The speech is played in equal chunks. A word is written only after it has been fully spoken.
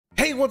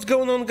what's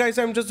going on, guys?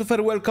 I'm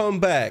Josepher, welcome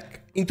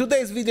back. In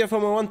today's video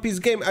from a One Piece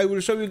game, I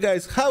will show you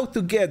guys how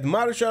to get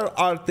martial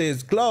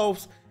artist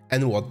gloves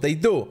and what they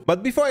do.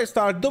 But before I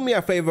start, do me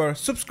a favor,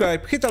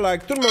 subscribe, hit a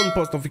like, turn on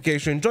post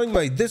notification, join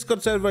my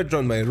Discord server,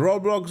 join my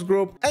Roblox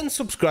group, and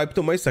subscribe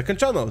to my second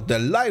channel, the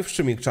live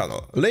streaming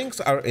channel.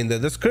 Links are in the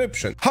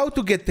description. How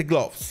to get the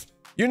gloves?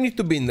 You need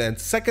to be in the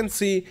second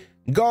sea,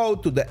 go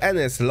to the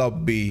NS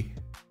Lobby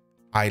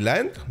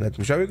Island. Let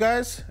me show you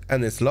guys.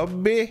 NS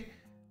Lobby.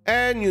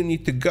 And you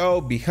need to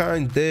go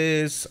behind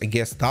this, I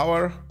guess,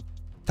 tower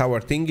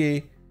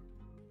thingy,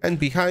 and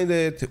behind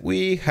it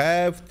we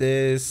have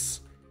this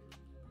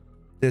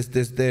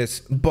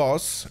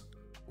boss,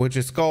 which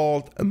is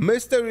called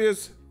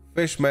Mysterious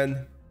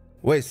Fishman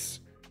Whis.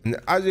 And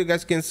as you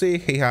guys can see,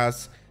 he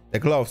has the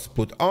gloves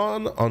put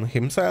on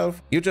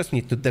himself. You just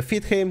need to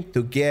defeat him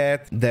to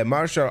get the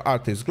martial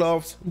artist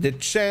gloves. The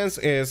chance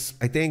is,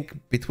 I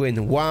think,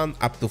 between 1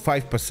 up to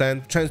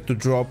 5% chance to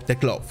drop the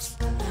gloves.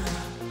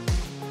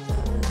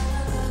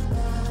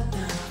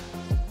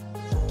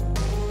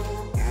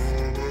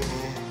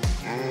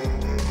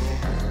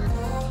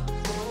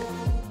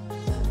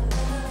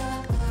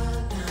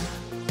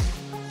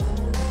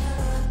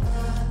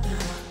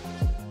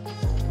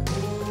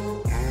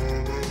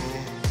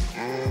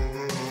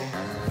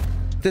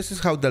 This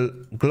is how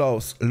the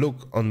gloves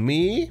look on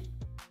me.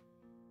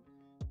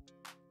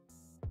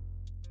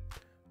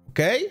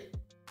 Okay.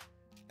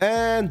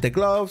 And the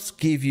gloves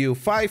give you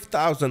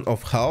 5,000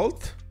 of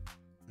health.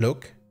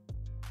 Look.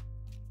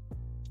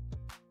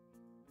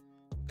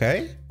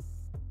 Okay.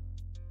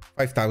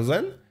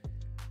 5,000.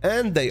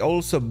 And they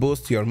also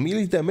boost your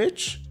melee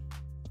damage.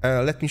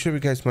 Let me show you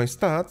guys my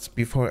stats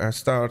before I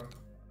start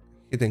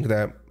hitting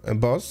the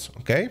boss.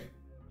 Okay.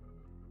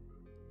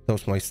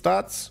 Those are my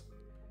stats.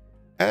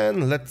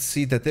 And let's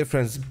see the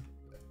difference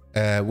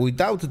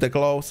without the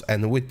gloves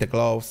and with the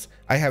gloves.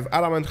 I have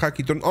Adamant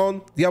Haki turn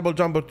on, Diablo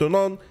Jumper turn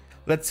on.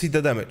 Let's see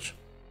the damage.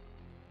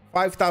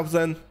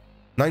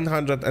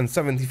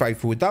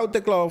 5,975 without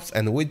the gloves,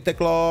 and with the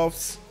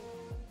gloves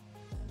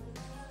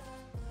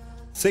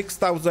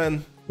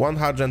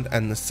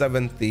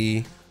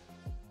 6,170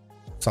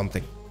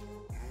 something.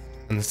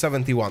 And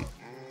 71.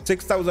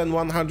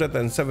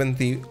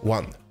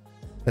 6,171.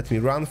 Let me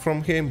run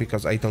from him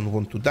because I don't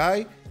want to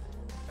die.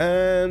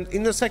 And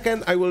in a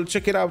second I will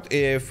check it out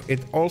if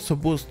it also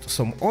boosts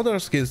some other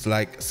skills,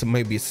 like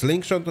maybe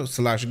slingshot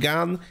 /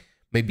 gun,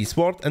 maybe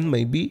sword, and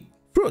maybe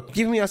fruit.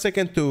 Give me a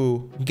second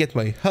to get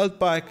my health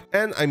back,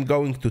 and I'm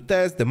going to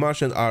test the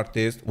martial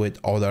artist with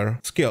other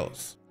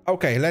skills.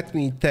 Okay, let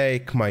me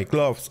take my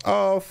gloves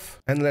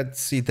off and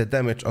let's see the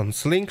damage on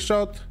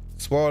slingshot,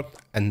 sword,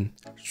 and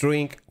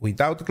shrink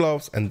without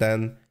gloves, and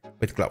then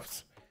with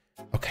gloves.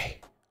 Okay.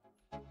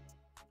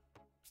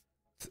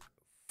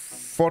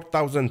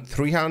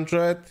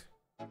 4,300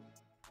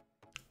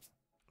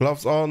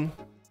 gloves on,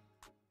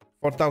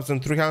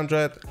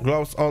 4,300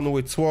 gloves on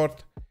with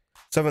sword,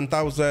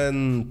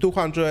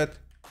 7,200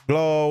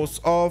 gloves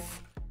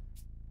off,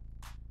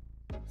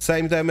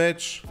 same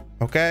damage.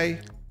 Okay,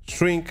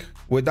 shrink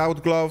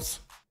without gloves.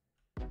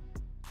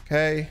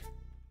 Okay,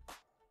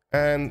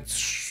 and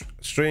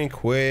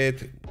shrink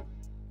with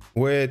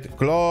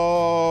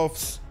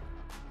gloves.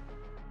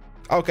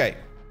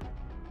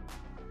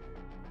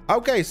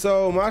 Okay,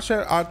 so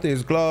martial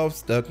artist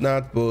gloves do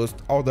not boost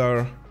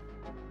other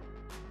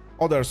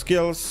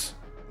skills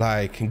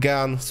like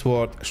gun,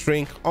 sword,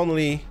 shrink,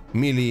 only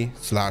melee /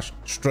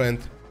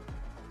 strength,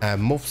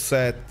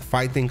 moveset,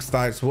 fighting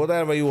styles,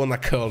 whatever you wanna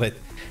call it.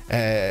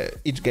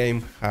 Each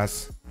game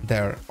has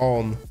their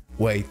own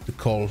way to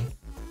call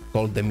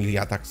the melee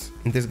attacks.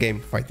 In this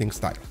game, fighting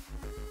style.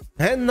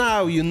 And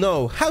now you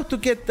know how to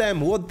get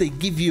them, what they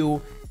give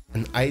you,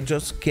 and I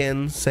just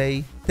can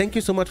say thank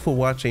you so much for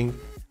watching.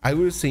 I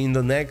will see you in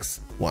the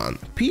next one.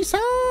 Peace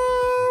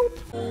out!